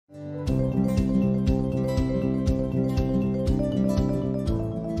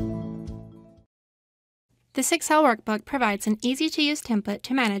This Excel workbook provides an easy-to-use template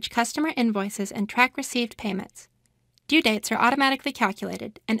to manage customer invoices and track received payments. Due dates are automatically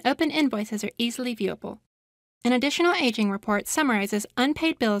calculated, and open invoices are easily viewable. An additional aging report summarizes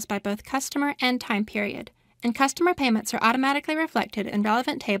unpaid bills by both customer and time period, and customer payments are automatically reflected in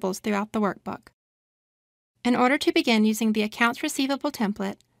relevant tables throughout the workbook. In order to begin using the Accounts Receivable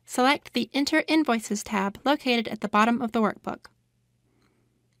template, select the Enter Invoices tab located at the bottom of the workbook.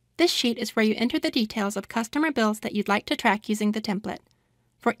 This sheet is where you enter the details of customer bills that you'd like to track using the template.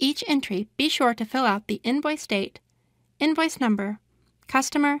 For each entry, be sure to fill out the invoice date, invoice number,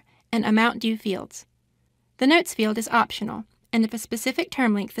 customer, and amount due fields. The Notes field is optional, and if a specific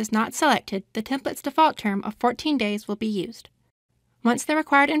term length is not selected, the template's default term of 14 days will be used. Once the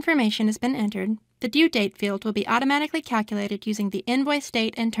required information has been entered, the Due Date field will be automatically calculated using the invoice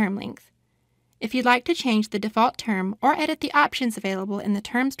date and term length. If you'd like to change the default term or edit the options available in the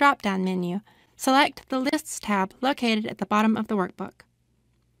Terms drop-down menu, select the Lists tab located at the bottom of the workbook.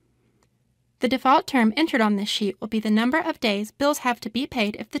 The default term entered on this sheet will be the number of days bills have to be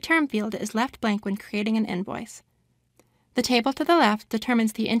paid if the term field is left blank when creating an invoice. The table to the left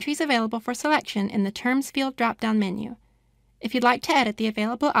determines the entries available for selection in the Terms field drop-down menu. If you'd like to edit the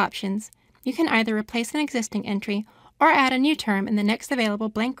available options, you can either replace an existing entry or add a new term in the next available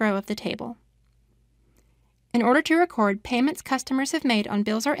blank row of the table. In order to record payments customers have made on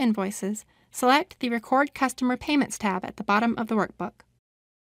bills or invoices, select the Record Customer Payments tab at the bottom of the workbook.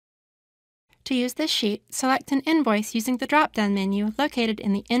 To use this sheet, select an invoice using the drop-down menu located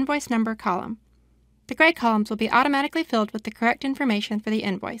in the Invoice Number column. The gray columns will be automatically filled with the correct information for the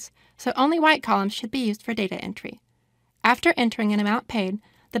invoice, so only white columns should be used for data entry. After entering an amount paid,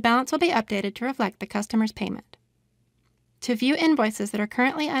 the balance will be updated to reflect the customer's payment. To view invoices that are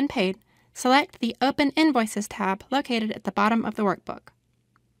currently unpaid, select the Open Invoices tab located at the bottom of the workbook.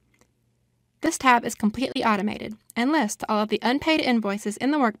 This tab is completely automated and lists all of the unpaid invoices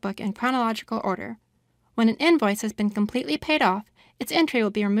in the workbook in chronological order. When an invoice has been completely paid off, its entry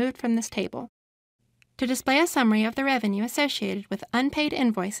will be removed from this table. To display a summary of the revenue associated with unpaid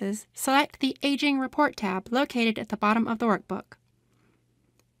invoices, select the Aging Report tab located at the bottom of the workbook.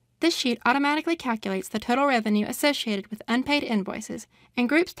 This sheet automatically calculates the total revenue associated with unpaid invoices and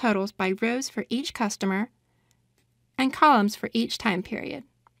groups totals by rows for each customer and columns for each time period.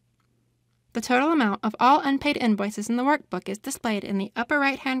 The total amount of all unpaid invoices in the workbook is displayed in the upper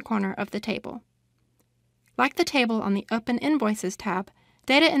right-hand corner of the table. Like the table on the Open Invoices tab,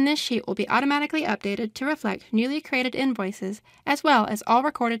 data in this sheet will be automatically updated to reflect newly created invoices as well as all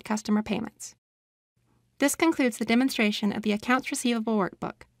recorded customer payments. This concludes the demonstration of the Accounts Receivable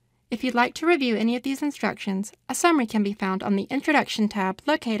workbook. If you'd like to review any of these instructions, a summary can be found on the Introduction tab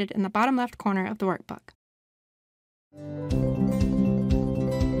located in the bottom left corner of the workbook.